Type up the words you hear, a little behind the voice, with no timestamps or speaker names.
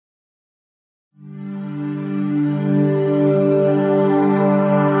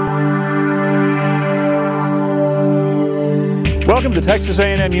Welcome to Texas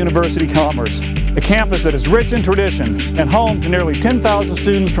A&M University-Commerce, a campus that is rich in tradition and home to nearly 10,000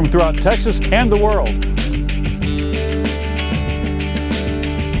 students from throughout Texas and the world.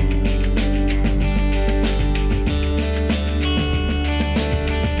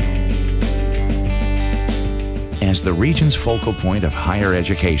 As the region's focal point of higher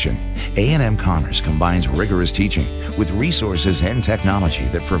education, A&M-Commerce combines rigorous teaching with resources and technology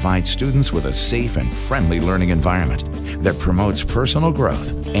that provide students with a safe and friendly learning environment that promotes personal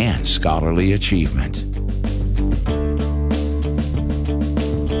growth and scholarly achievement.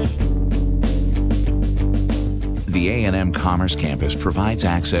 The A&M-Commerce campus provides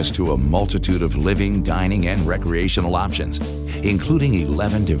access to a multitude of living, dining, and recreational options, including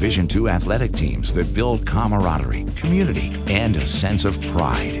 11 Division II athletic teams that build camaraderie, community, and a sense of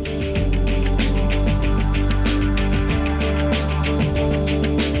pride.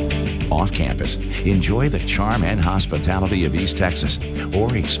 Off campus, enjoy the charm and hospitality of East Texas,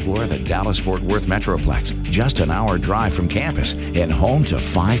 or explore the Dallas-Fort Worth Metroplex, just an hour drive from campus and home to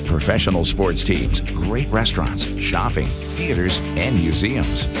 5 professional sports teams, great restaurants, shopping, theaters, and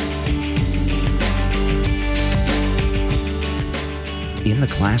museums. In the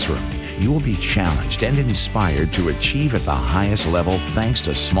classroom, you will be challenged and inspired to achieve at the highest level thanks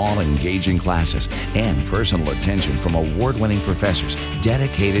to small, engaging classes and personal attention from award-winning professors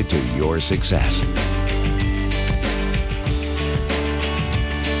dedicated to your success.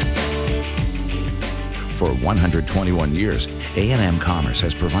 For 121 years, A&M-Commerce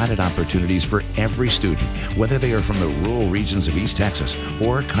has provided opportunities for every student, whether they are from the rural regions of East Texas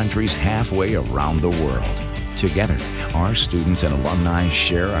or countries halfway around the world. Together, our students and alumni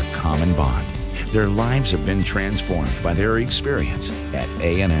share a common bond. Their lives have been transformed by their experience at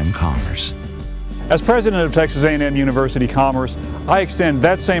A&M-Commerce. As president of Texas A&M University-Commerce, I extend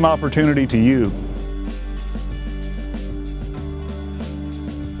that same opportunity to you.